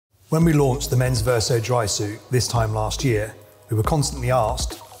When we launched the men's Verso Drysuit this time last year, we were constantly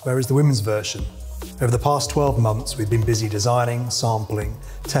asked, where is the women's version? Over the past 12 months, we've been busy designing, sampling,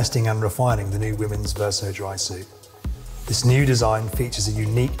 testing and refining the new women's Verso Drysuit. This new design features a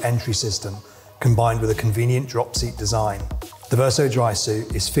unique entry system combined with a convenient drop seat design. The Verso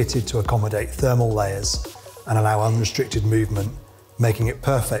Drysuit is fitted to accommodate thermal layers and allow unrestricted movement, making it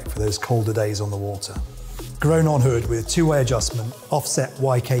perfect for those colder days on the water. Grown on hood with two-way adjustment, offset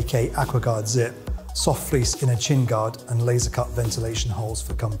YKK AquaGuard zip, soft fleece inner chin guard and laser cut ventilation holes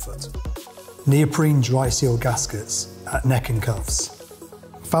for comfort. Neoprene dry seal gaskets at neck and cuffs.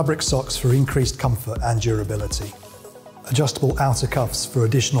 Fabric socks for increased comfort and durability. Adjustable outer cuffs for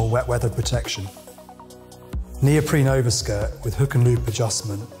additional wet weather protection. Neoprene overskirt with hook and loop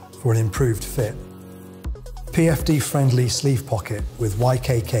adjustment for an improved fit. PFD-friendly sleeve pocket with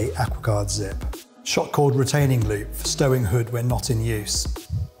YKK AquaGuard zip. Shock cord retaining loop for stowing hood when not in use.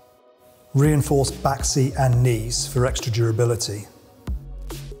 Reinforced back seat and knees for extra durability.